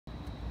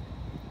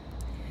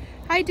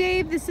Hi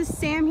Dave, this is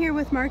Sam here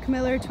with Mark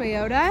Miller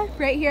Toyota.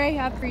 Right here I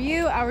have for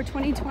you our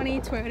 2020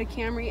 Toyota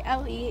Camry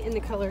LE in the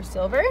color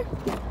silver.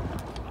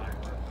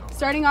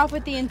 Starting off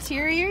with the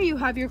interior, you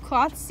have your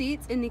cloth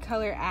seats in the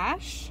color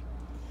ash.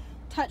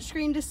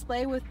 Touchscreen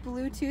display with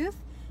Bluetooth.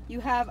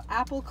 You have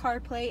Apple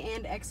CarPlay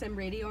and XM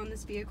radio on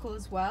this vehicle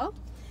as well.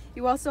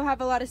 You also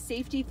have a lot of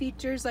safety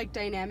features like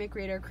dynamic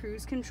radar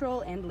cruise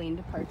control and lane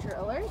departure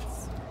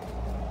alerts.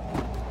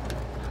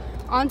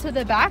 Onto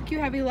the back, you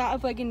have a lot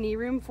of leg and knee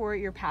room for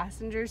your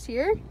passengers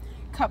here.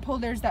 Cup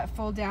holders that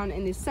fold down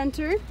in the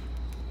center.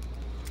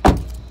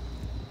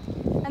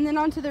 And then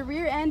onto the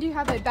rear end, you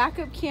have a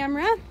backup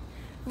camera,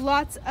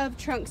 lots of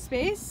trunk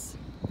space.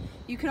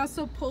 You can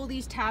also pull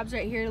these tabs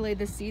right here to lay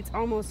the seats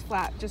almost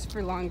flat just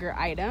for longer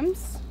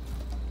items.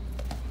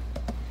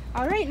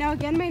 All right, now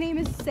again, my name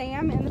is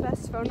Sam, and the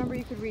best phone number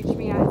you could reach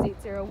me at is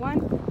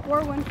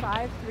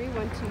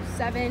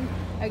 801-415-3127.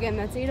 Again,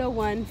 that's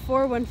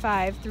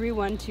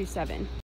 801-415-3127.